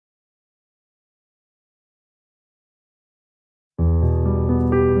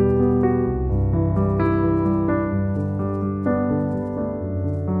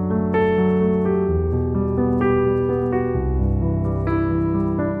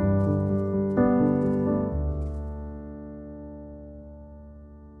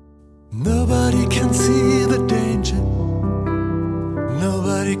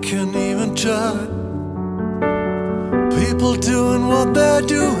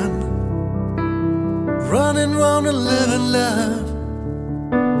running round and living life.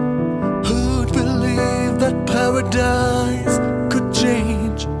 Who'd believe that paradise could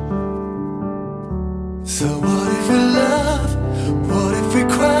change? So what if we laugh? What if we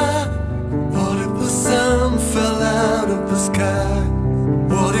cry? What if the sun fell out of the sky?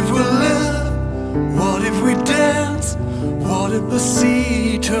 What if we live? What if we dance? What if the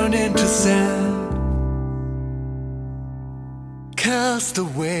sea turned into sand? Cast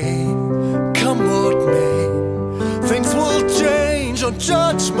away, come what may, things will change on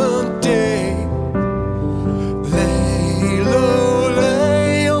Judgment Day. Lay low,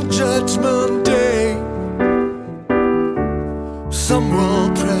 lay on Judgment Day. Some will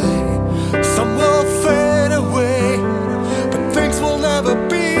pray, some will fade away, but things will never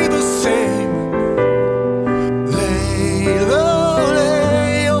be the same. Lay low,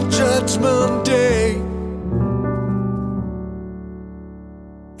 lay on Judgment Day.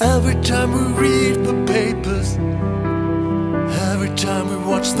 Every time we read the papers, every time we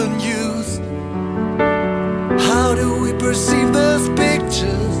watch the news, how do we perceive these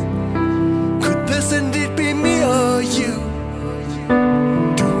pictures? Could this indeed be me or you?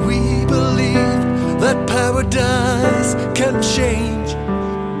 Do we believe that paradise can change?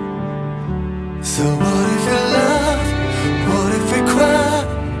 So what if we laugh? What if we cry?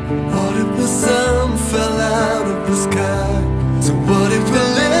 What if the sun fell out of the sky? So what if we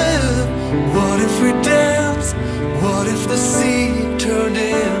live? What if we dance? What if the sea turned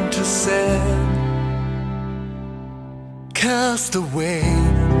into sand? Cast away,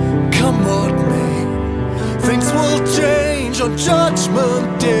 come what may, things will change on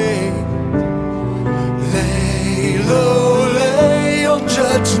Judgment Day. Lay low, lay on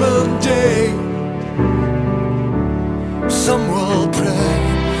Judgment Day. Some will pray,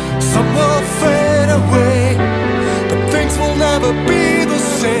 some will fade away, but things will never be the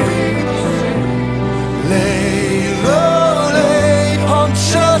same.